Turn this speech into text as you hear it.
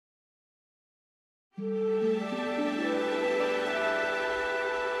Hi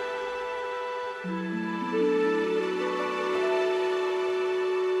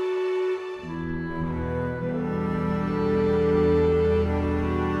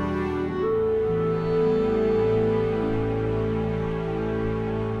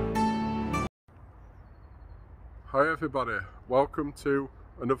everybody, welcome to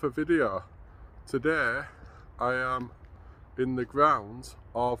another video. Today I am in the grounds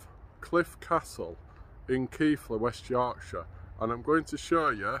of Cliffe Castle in Keighley, West Yorkshire, and I'm going to show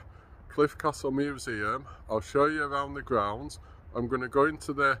you Cliffe Castle Museum. I'll show you around the grounds. I'm going to go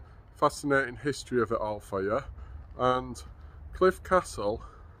into the fascinating history of it all for you. And Cliffe Castle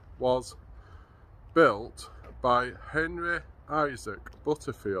was built by Henry Isaac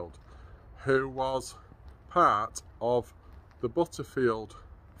Butterfield, who was part of the Butterfield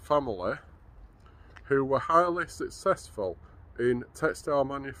family, who were highly successful in textile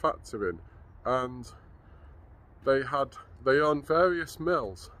manufacturing, and they owned various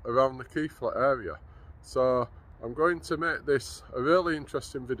mills around the Keighley area. So I'm going to make this a really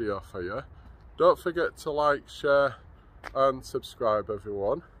interesting video for you. Don't forget to like, share and subscribe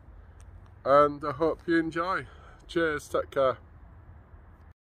everyone, and I hope you enjoy. Cheers, take care.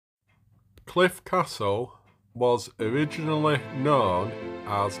 Cliffe Castle was originally known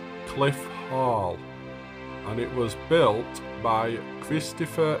as Cliffe Hall, and it was built by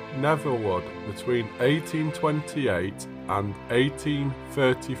Christopher Netherwood between 1828 and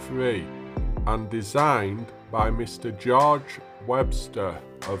 1833 and designed by Mr. George Webster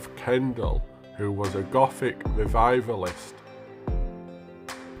of Kendal, who was a Gothic revivalist.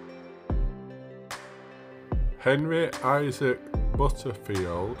 Henry Isaac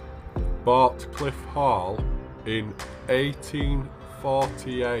Butterfield bought Cliffe Hall in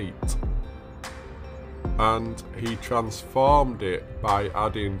 1848, and he transformed it by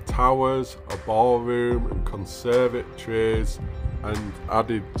adding towers, a ballroom and conservatories, and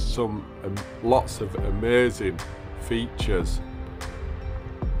added lots of amazing features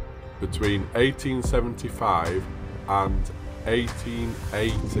between 1875 and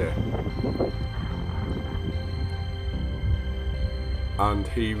 1880. And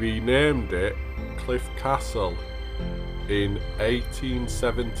he renamed it Cliffe Castle in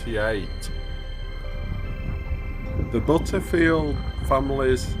 1878. The Butterfield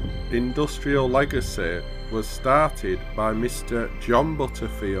family's industrial legacy was started by Mr. John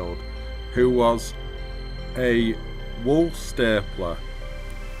Butterfield, who was a wool stapler,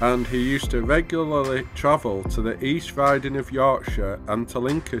 and he used to regularly travel to the East Riding of Yorkshire and to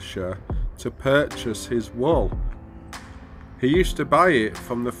Lincolnshire to purchase his wool. He used to buy it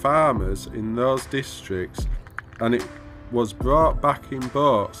from the farmers in those districts, and it was brought back in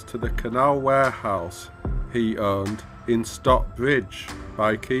boats to the canal warehouse he owned in Stockbridge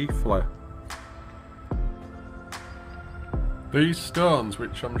by Keighley. These stones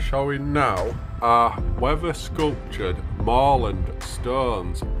which I'm showing now are weather sculptured moorland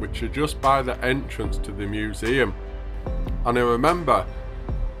stones which are just by the entrance to the museum. And I remember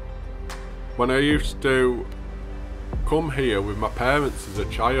when I used to come here with my parents as a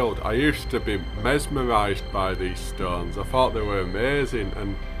child, I used to be mesmerised by these stones. I thought they were amazing,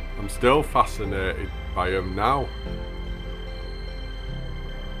 and I'm still fascinated by them now.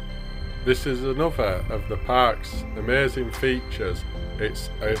 This is another of the park's amazing features. It's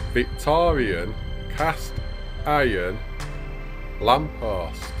a Victorian cast iron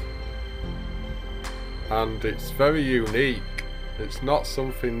lamppost, and it's very unique. It's not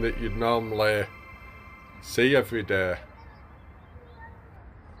something that you'd normally see every day.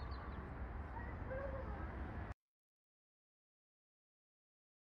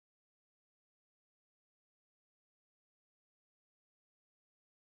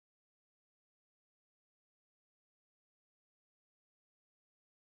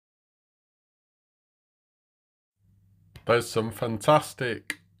 There's some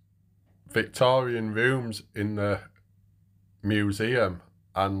fantastic Victorian rooms in the museum,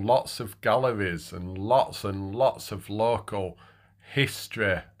 and lots of galleries, and lots of local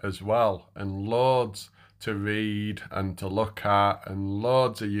history as well, and loads to read and to look at, and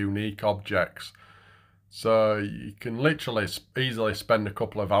loads of unique objects. So you can literally easily spend a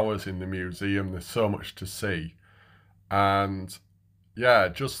couple of hours in the museum. There's so much to see. And yeah,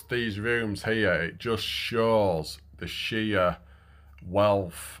 just these rooms here, it just shows the sheer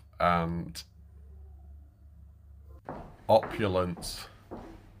wealth and opulence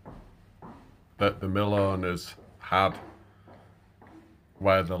that the mill owners had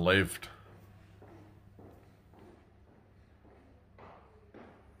where they lived.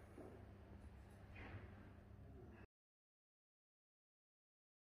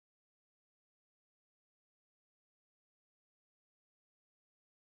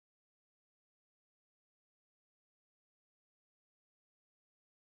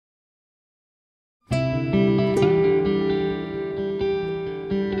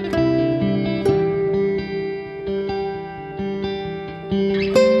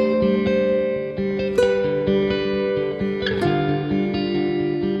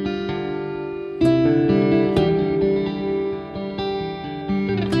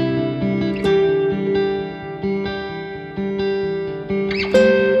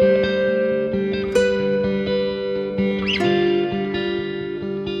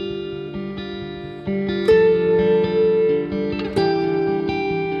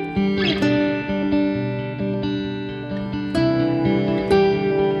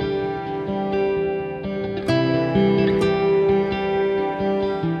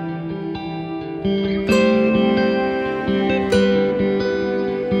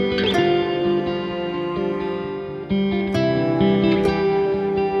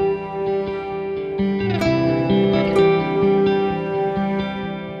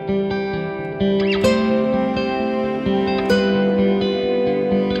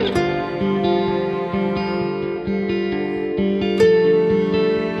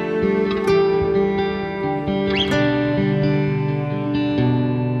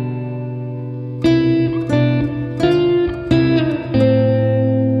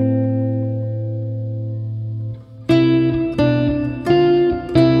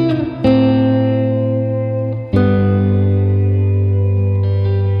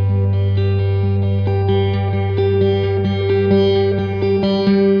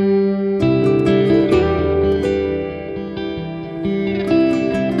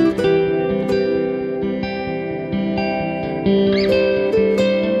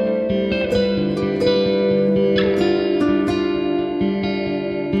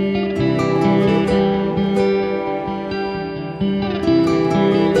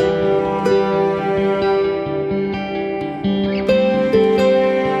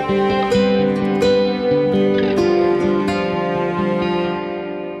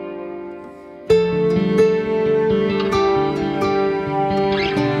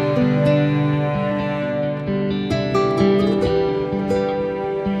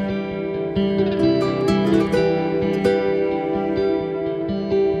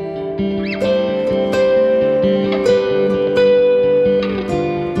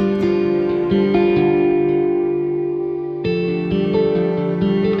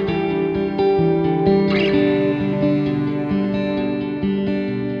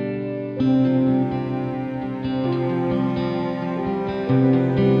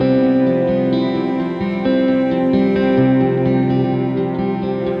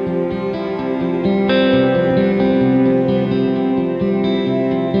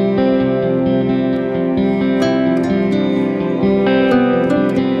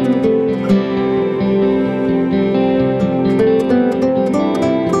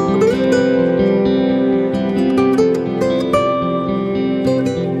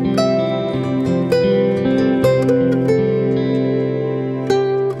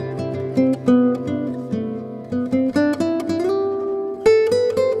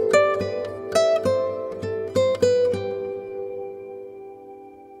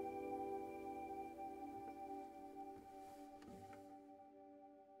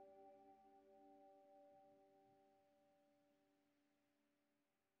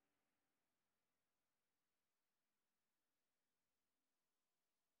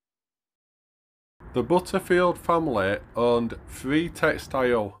 The Butterfield family owned 3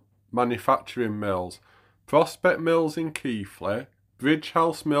 textile manufacturing mills: Prospect Mills in Keighley, Bridge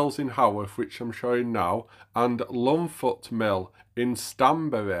House Mills in Haworth, which I'm showing now, and Lumfoot Mill in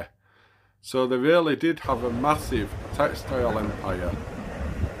Stanbury. So they really did have a massive textile empire.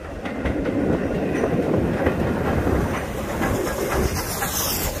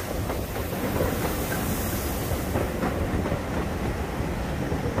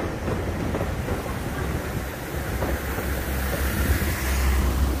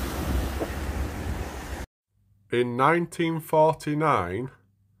 In 1949,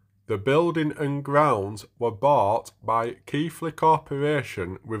 the building and grounds were bought by Keighley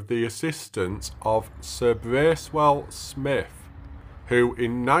Corporation with the assistance of Sir Bracewell Smith, who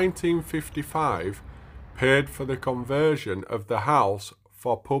in 1955 paid for the conversion of the house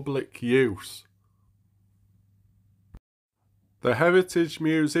for public use. The Heritage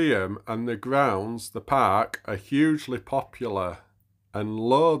Museum and the grounds, the park, are hugely popular, and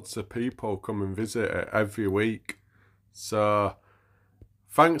loads of people come and visit it every week. So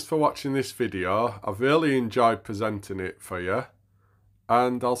thanks for watching this video. I've really enjoyed presenting it for you,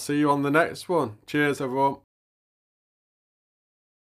 and I'll see you on the next one. Cheers everyone.